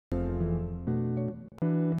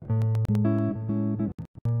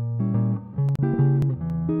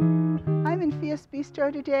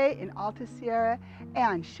Bistro today in Alta Sierra,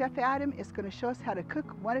 and Chef Adam is going to show us how to cook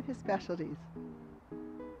one of his specialties.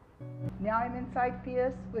 Now I'm inside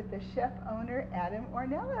Fias with the chef owner, Adam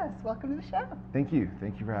Ornelas. Welcome to the show. Thank you.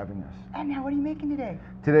 Thank you for having us. And now what are you making today?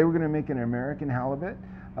 Today we're going to make an American halibut.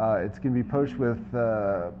 It's going to be poached with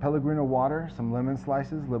Pellegrino water, some lemon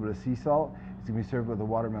slices, a little bit of sea salt. It's going to be served with a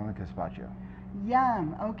watermelon gazpacho.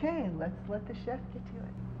 Yum. Okay, let's let the chef get to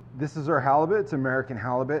it. This is our halibut. It's American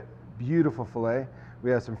halibut. Beautiful fillet. We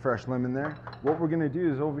have some fresh lemon there. What we're going to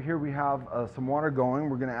do is over here we have some water going.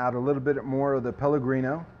 We're going to add a little bit more of the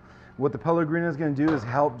Pellegrino. What the Pellegrino is going to do is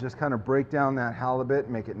help just kind of break down that halibut,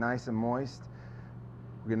 make it nice and moist.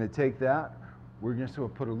 We're going to take that. We're just going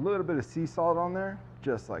to put a little bit of sea salt on there,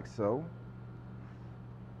 just like so.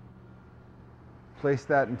 Place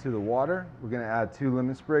that into the water. We're going to add 2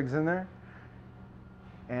 lemon sprigs in there.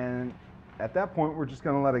 And at that point, we're just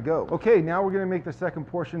going to let it go. Okay, now we're going to make the second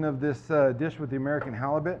portion of this dish with the American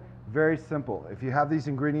halibut. Very simple. If you have these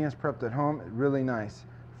ingredients prepped at home, really nice.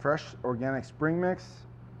 Fresh organic spring mix.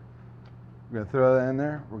 We're going to throw that in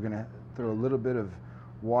there. We're going to throw a little bit of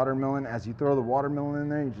watermelon. As you throw the watermelon in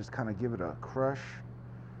there, you just kind of give it a crush,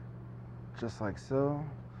 just like so.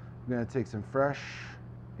 We're going to take some fresh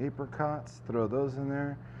apricots, throw those in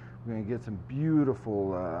there. We're going to get some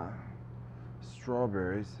beautiful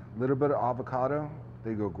strawberries, a little bit of avocado.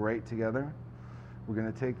 They go great together. We're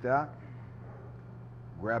going to take that,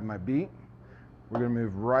 grab my beet. We're going to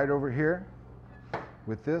move right over here.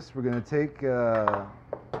 With this, we're going to take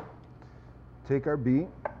our beet.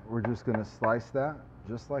 We're just going to slice that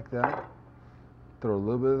just like that. Throw a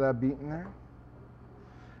little bit of that beet in there.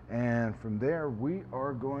 And from there, we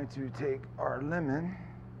are going to take our lemon,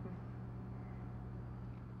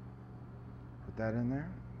 put that in there.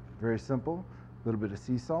 Very simple. A little bit of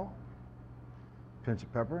sea salt, pinch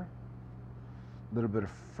of pepper, a little bit of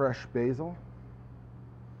fresh basil,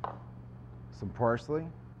 some parsley,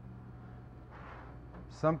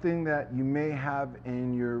 something that you may have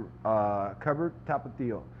in your cupboard,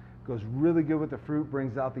 tapatio. Goes really good with the fruit,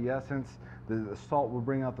 brings out the essence. The salt will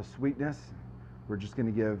bring out the sweetness. We're just going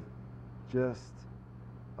to give just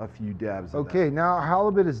a few dabs of that. Okay, now our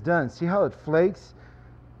halibut is done. See how it flakes?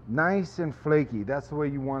 Nice and flaky. That's the way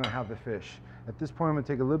you want to have the fish. At this point, I'm going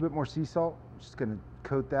to take a little bit more sea salt. I'm just going to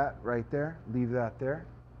coat that right there. Leave that there.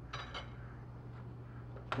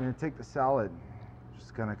 I'm going to take the salad.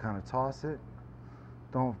 Just going to kind of toss it.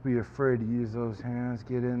 Don't be afraid to use those hands.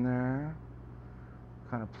 Get in there.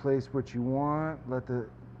 Kind of place what you want.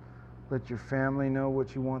 Let your family know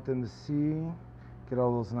what you want them to see. Get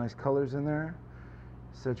all those nice colors in there.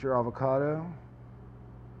 Set your avocado.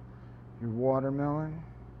 Your watermelon.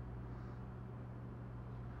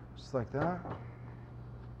 Just like that.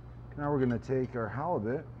 Now we're going to take our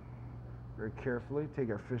halibut very carefully, take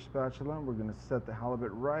our fish spatula, and we're going to set the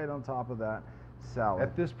halibut right on top of that salad.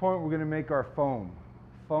 At this point, we're going to make our foam.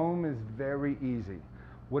 Foam is very easy.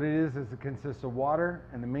 What it is it consists of water,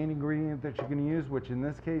 and the main ingredient that you're going to use, which in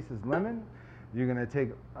this case is lemon. You're going to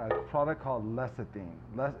take a product called lecithin.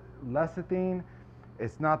 Lecithin,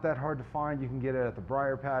 it's not that hard to find. You can get it at the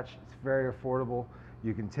Briar Patch. It's very affordable.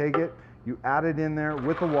 You can take it, you add it in there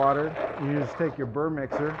with the water. You just take your burr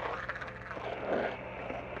mixer.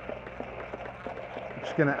 It's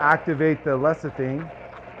just going to activate the lecithin,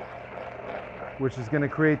 which is going to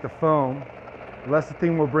create the foam.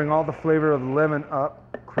 Lecithin will bring all the flavor of the lemon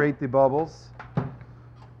up, create the bubbles.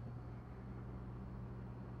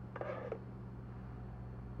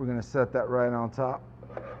 We're going to set that right on top.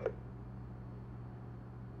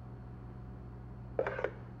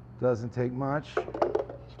 Doesn't take much.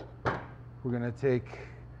 We're going to take,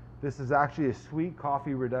 this is actually a sweet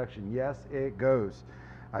coffee reduction. Yes, it goes.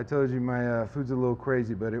 I told you my food's a little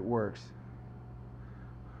crazy, but it works.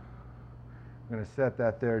 I'm going to set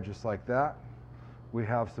that there just like that. We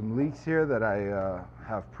have some leeks here that I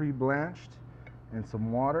have pre-blanched in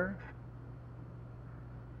some water.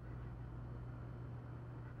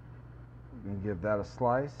 I'm going to give that a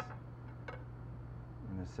slice.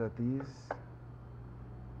 I'm going to set these.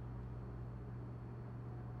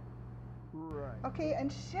 Right. Okay,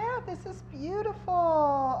 and chef, this is beautiful.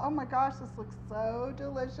 Oh my gosh, this looks so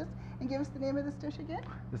delicious. And give us the name of this dish again.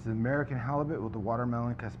 This is American halibut with the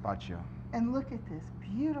watermelon gazpacho. And look at this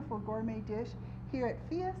beautiful gourmet dish here at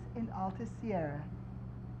Fias in Alta Sierra.